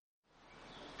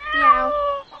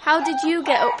How did you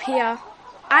get up here?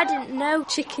 I didn't know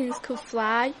chickens could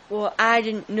fly. Well, I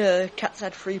didn't know cats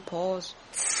had 3 paws.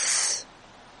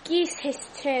 Geese hiss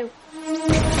too.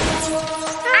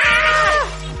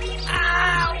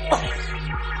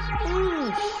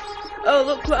 Oh,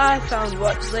 look what I found.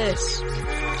 What's this?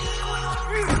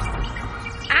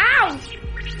 Ow!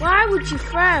 Why would you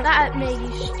throw that at me,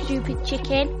 you stupid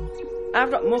chicken?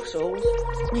 I've got muscles.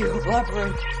 You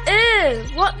blabbering.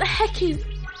 Ew! What the heck is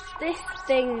this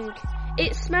thing?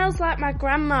 It smells like my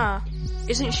grandma.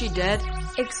 Isn't she dead?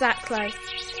 Exactly.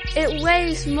 It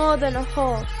weighs more than a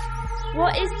horse.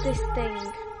 What is this thing?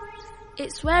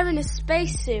 It's wearing a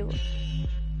spacesuit.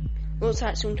 Looks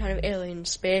like some kind of alien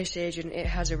space agent. It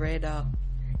has a radar.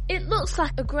 It looks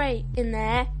like a grape in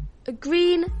there. A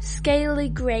green, scaly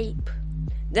grape.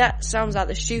 That sounds like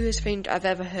the stupidest thing I've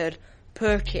ever heard.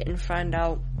 Poke it and find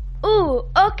out. Ooh,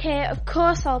 okay, of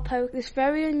course I'll poke this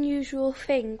very unusual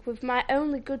thing with my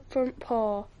only good front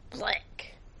paw.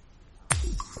 Blick.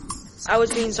 I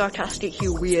was being sarcastic,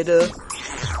 you weirdo.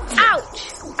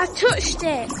 Ouch! I touched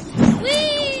it.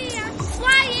 Whee! I'm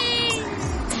flying!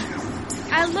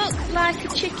 I look like a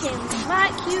chicken,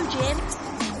 like you, Jim.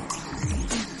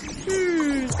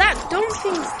 That dumb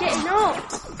thing's getting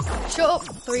up. Shut up,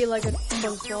 3-legged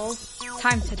buzzball.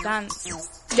 Time to dance.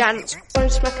 Dance. 1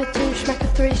 smacker, 2 smacker,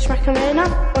 3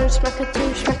 smackarina. 1 smacker, 2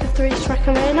 smacker, 3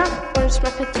 smackarina. 1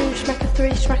 smacker, 2 smacker,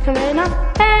 3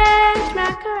 smackarina. Hey,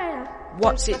 smackarina.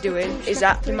 What's it doing? Is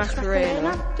that the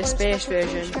Macarena, the space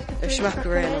version of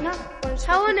Schmacarena?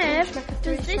 How on earth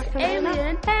does this alien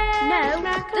know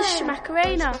the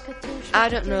Schmacarena? I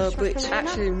don't know, but it's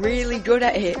actually really good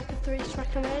at it.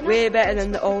 Way better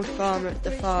than the old farm at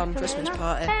the farm Christmas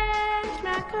party.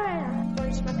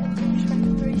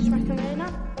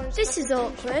 This is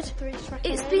awkward.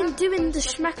 It's been doing the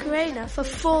Schmacarena for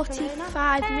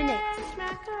 45 minutes.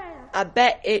 I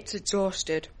bet it's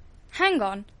exhausted. Hang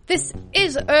on, this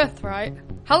is Earth, right?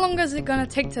 How long is it going to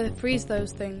take to freeze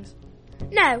those things?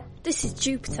 No, this is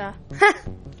Jupiter.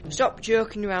 Stop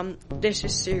joking around, this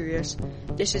is serious.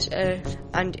 This is Earth,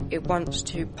 and it wants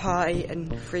to party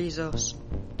and freeze us.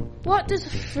 What does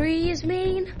freeze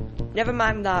mean? Never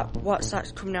mind that, what's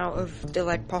that coming out of the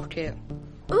leg pocket?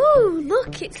 Ooh,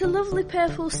 look, it's a lovely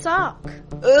purple sock.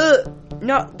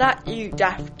 Not that, you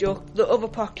daft duck, the other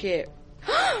pocket.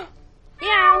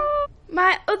 Meow.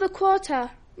 My other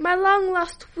quarter, my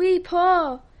long-lost wee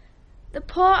paw. The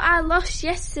paw I lost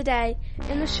yesterday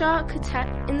in the shark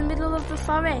attack in the middle of the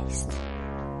forest.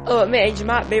 Oh, mate, you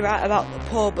might be right about the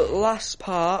paw, but the last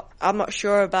part, I'm not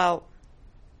sure about.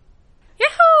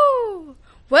 Yahoo!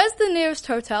 Where's the nearest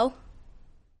hotel?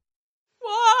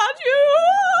 What you?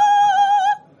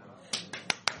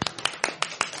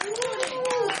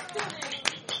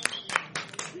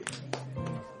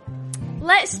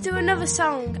 Let's do another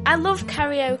song. I love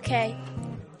karaoke.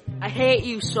 I hate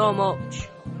you so much.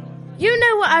 You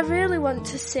know what I really want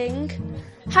to sing?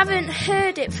 Haven't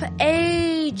heard it for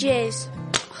ages.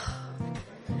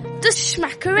 The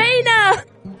Schmacarena!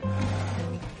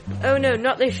 Oh no,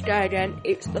 not this guy again.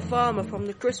 It's the farmer from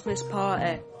the Christmas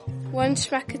party. 1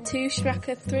 smacker, 2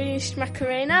 smacker, 3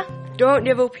 smackarena. Don't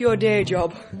give up your day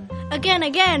job.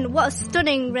 Again, what a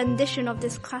stunning rendition of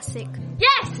this classic.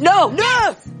 Yes! No!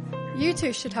 You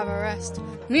two should have a rest.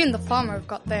 Me and the farmer have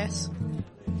got this.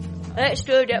 Let's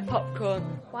go get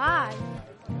popcorn. Why?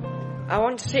 I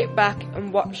want to sit back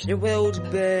and watch the world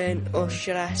burn, or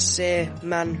should I say,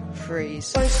 man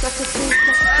freeze. 1 smacker, 2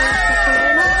 smacker,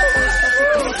 3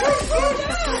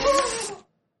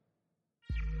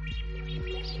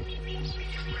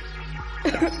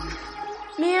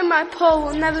 smackarena. Me and my paw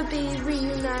will never be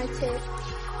reunited.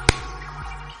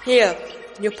 Here,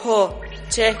 your paw.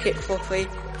 Take it, Fluffy,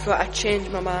 before I change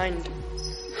my mind.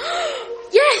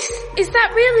 Yes! Is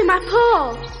that really my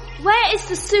paw? Where is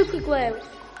the super glue?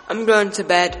 I'm going to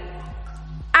bed.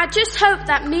 I just hope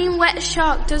that mean wet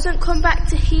shark doesn't come back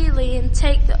to Healy and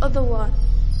take the other one.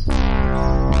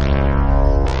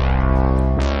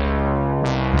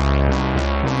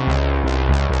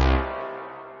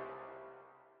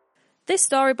 This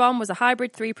Story Bomb was a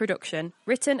Hybrid 3 production,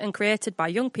 written and created by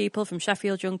young people from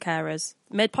Sheffield Young Carers,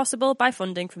 made possible by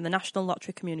funding from the National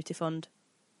Lottery Community Fund.